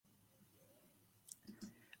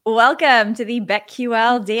Welcome to the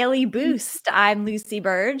BetQL Daily Boost. I'm Lucy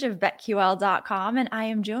Burge of BetQL.com, and I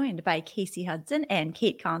am joined by Casey Hudson and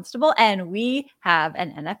Kate Constable, and we have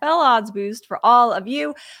an NFL odds boost for all of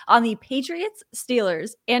you on the Patriots,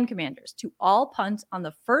 Steelers, and Commanders to all punt on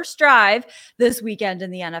the first drive this weekend in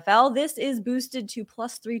the NFL. This is boosted to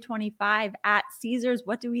plus 325 at Caesars.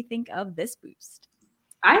 What do we think of this boost?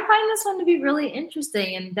 I find this one to be really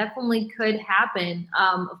interesting and definitely could happen.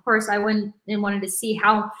 Of course, I went and wanted to see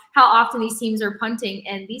how often these teams are punting,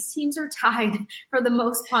 and these teams are tied for the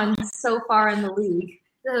most punts so far in the league.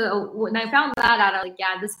 So when I found that out, I was like,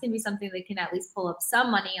 yeah, this can be something they can at least pull up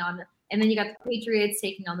some money on. And then you got the Patriots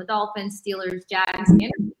taking on the Dolphins, Steelers, Jags,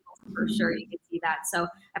 and for sure you can see that. So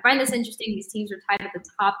I find this interesting. These teams are tied at the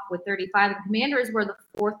top with 35. The Commanders were the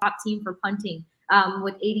fourth top team for punting,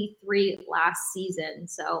 with 83 last season.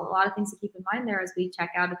 So a lot of things to keep in mind there as we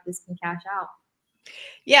check out if this can cash out.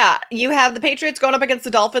 Yeah, you have the Patriots going up against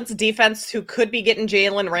the Dolphins defense who could be getting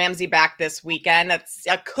Jalen Ramsey back this weekend. That's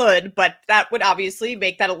could, but that would obviously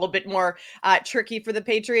make that a little bit more tricky for the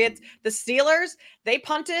Patriots. The Steelers, they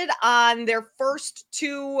punted on their first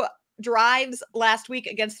two drives last week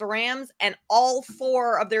against the Rams and all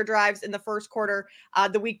four of their drives in the first quarter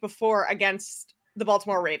the week before against the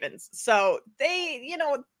Baltimore Ravens. So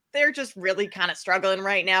they're just really kind of struggling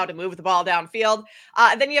right now to move the ball downfield.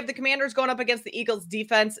 Then you have the Commanders going up against the Eagles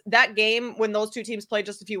defense. That game, when those two teams played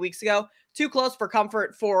just a few weeks ago, too close for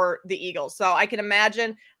comfort for the Eagles. So I can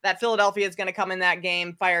imagine that Philadelphia is going to come in that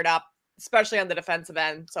game fired up, especially on the defensive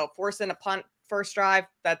end. So forcing a punt first drive,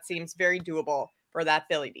 that seems very doable for that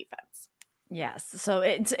Philly defense. Yes. So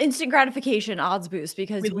it's instant gratification odds boost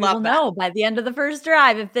because we will know by the end of the first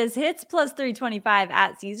drive if this hits plus 325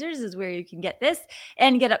 at Caesars is where you can get this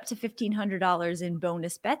and get up to $1,500 in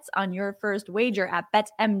bonus bets on your first wager at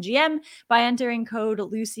BetMGM by entering code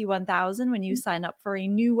Lucy1000 when you sign up for a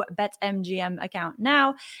new BetMGM account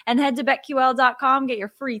now, and head to BetQL.com, get your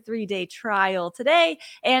free 3-day trial today,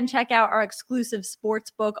 and check out our exclusive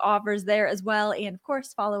sportsbook offers there as well. And of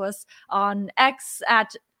course, follow us on X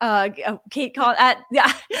at Kate called at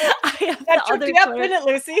I have the other Twitter.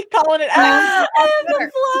 Lucy calling it I have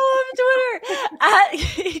the flow of Twitter at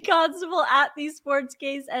Kate Constable, at the Sports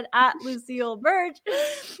Case, and at Lucille Burge.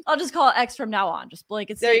 I'll just call it X from now on. Just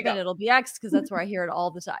blanket statement. It'll be X because that's where I hear it all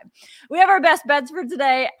the time. We have our best bets for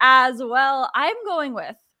today as well. I'm going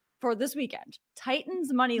with, for this weekend,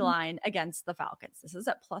 Titans money line against the Falcons. This is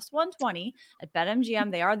at plus 120 at BetMGM.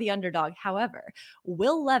 They are the underdog. However,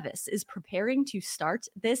 Will Levis is preparing to start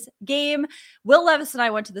this game. Will Levis and I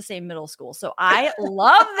went to the same middle school, so I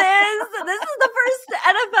love this. This is the first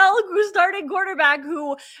NFL starting quarterback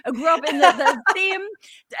who grew up in the same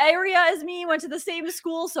area as me, went to the same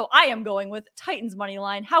school, so I am going with Titans money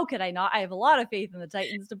line. How could I not? I have a lot of faith in the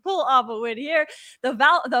Titans to pull off a win here. The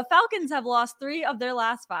Falcons have lost 3 of their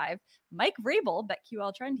last 5. Mike Vrabel,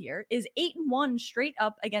 BetQL trend here, is 8-1 straight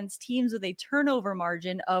up against teams with a turnover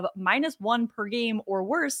margin of -1 per game or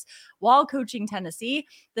worse while coaching Tennessee.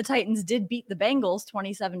 The Titans did beat the Bengals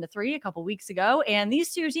 27-3 a couple weeks ago, and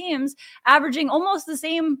these two teams averaging almost the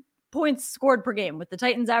same points scored per game, with the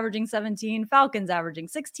Titans averaging 17, Falcons averaging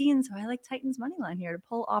 16. So I like Titans money line here to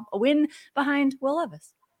pull off a win behind Will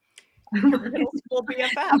Levis. Middle school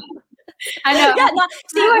BFF. I know. Yeah,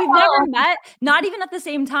 we've never met, not even at the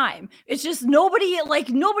same time. It's just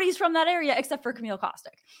nobody's from that area except for Camille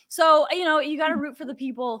Kostick. So, you got to root for the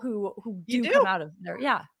people who do come out of there.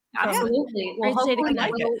 Yeah, absolutely. Well, hopefully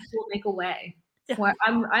Will will make a way. Yeah. Well,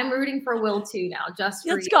 I'm rooting for Will too now.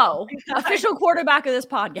 Let's go. Official quarterback of this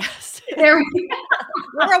podcast. There we go.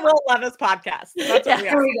 We're a Will Levis podcast. That's what we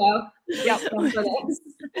are. There we go.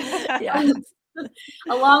 Yep. Yeah.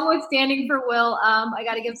 Along with standing for Will, I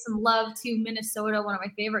got to give some love to Minnesota, one of my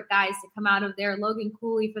favorite guys to come out of there, Logan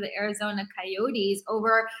Cooley for the Arizona Coyotes,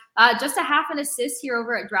 over just a half an assist here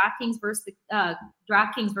over at DraftKings versus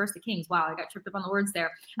the Kings. Wow, I got tripped up on the words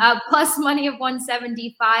there. Plus money of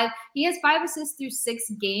 175. He has 5 assists through 6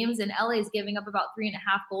 games, and LA is giving up about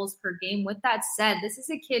 3.5 goals per game. With that said, this is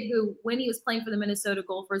a kid who, when he was playing for the Minnesota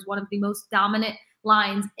Gophers, one of the most dominant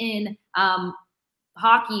lines in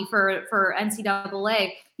hockey for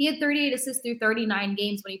NCAA. He had 38 assists through 39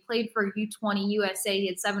 games. When he played for U20 USA, he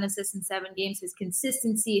had 7 assists in 7 games. His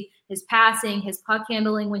consistency, his passing, his puck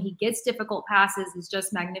handling when he gets difficult passes is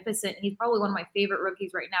just magnificent. He's probably one of my favorite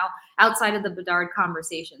rookies right now outside of the Bedard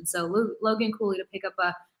conversation. So Logan Cooley to pick up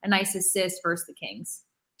a nice assist versus the Kings.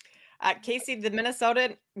 Casey, the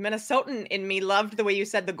Minnesotan in me loved the way you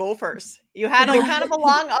said the Gophers. You had kind of a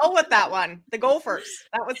long O with that one. The Gophers.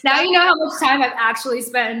 That was now you know how much time I've actually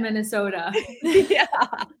spent in Minnesota. Yeah.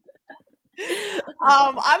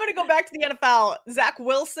 I'm going to go back to the NFL. Zach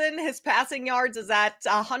Wilson, his passing yards is at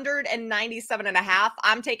 197.5.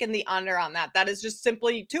 I'm taking the under on that. That is just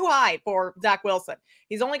simply too high for Zach Wilson.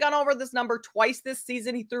 He's only gone over this number twice this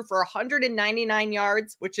season. He threw for 199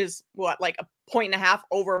 yards, which is like a 1.5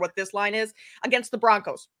 over what this line is, against the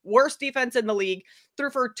Broncos. Worst defense in the league. Threw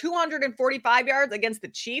for 245 yards against the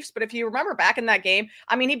Chiefs. But if you remember back in that game,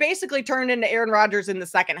 I mean, he basically turned into Aaron Rodgers in the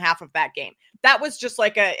second half of that game. That was just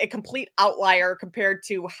like a complete outlier compared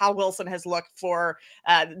to how Wilson has looked for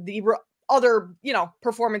the other,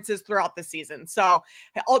 performances throughout the season. So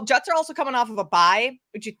Jets are also coming off of a bye,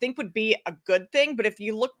 which you think would be a good thing. But if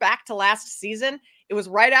you look back to last season, it was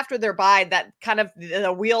right after their bye that kind of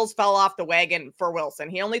the wheels fell off the wagon for Wilson.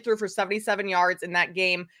 He only threw for 77 yards in that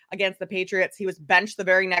game against the Patriots. He was benched the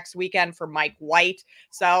very next weekend for Mike White.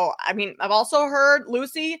 So, I mean, I've also heard,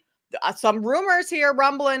 Lucy, some rumors here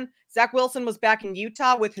rumbling. Zach Wilson was back in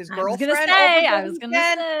Utah with his girlfriend. I was gonna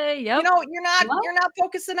say, yep. You're not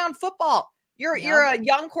focusing on football. You're a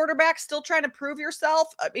young quarterback still trying to prove yourself.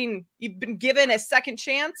 I mean, you've been given a second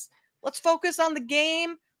chance. Let's focus on the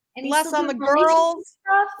game, less on the girls,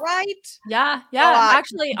 right? Yeah.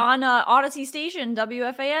 Actually, on Odyssey Station,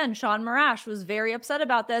 WFAN, Sean Marash was very upset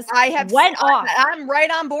about this. I'm right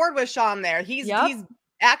on board with Sean there. He's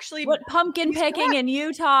actually pumpkin picking in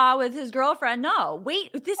Utah with his girlfriend. No,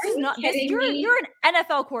 wait, this is not this. You're an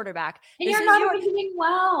NFL quarterback. And you're not doing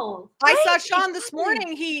well. I saw Sean this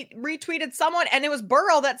morning. He retweeted someone, and it was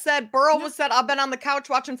Burrow that said, I've been on the couch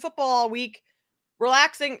watching football all week,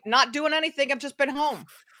 relaxing, not doing anything. I've just been home.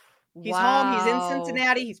 He's home. He's in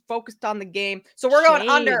Cincinnati. He's focused on the game. So we're going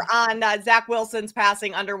under on Zach Wilson's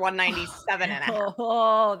passing under 197.5.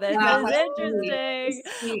 Oh, this is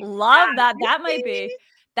interesting. Love that. That might be.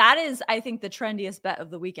 That is, I think, the trendiest bet of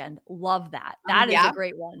the weekend. Love that. That is a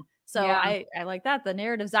great one. So I like that. The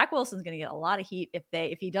narrative, Zach Wilson's going to get a lot of heat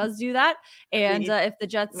if he does do that, and if the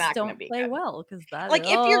Jets don't play well, because that if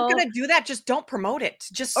you're going to do that, just don't promote it.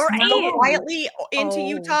 Just go quietly into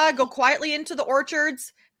Utah. Go quietly into the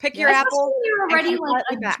orchards. Pick your apple. You're already like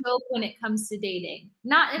a joke when it comes to dating,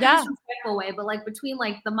 not in a disrespectful way, but like between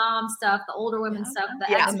like the mom stuff, the older women stuff, the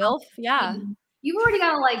MILF, You've already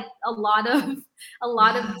got like a lot of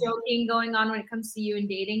joking going on when it comes to you and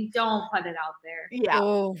dating. Don't put it out there. Yeah.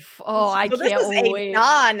 I can't wait. A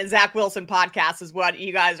non-Zach Wilson podcast is what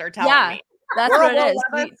you guys are telling me. That's what it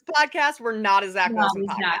is. Podcast. We're not a Zach Wilson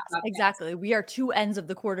podcast. Exactly. We are two ends of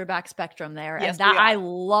the quarterback spectrum there. Yes, and I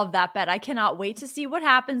love that bet. I cannot wait to see what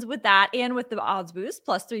happens with that and with the odds boost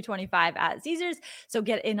plus 325 at Caesars. So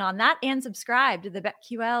get in on that and subscribe to the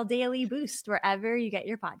BetQL Daily Boost wherever you get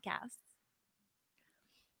your podcasts.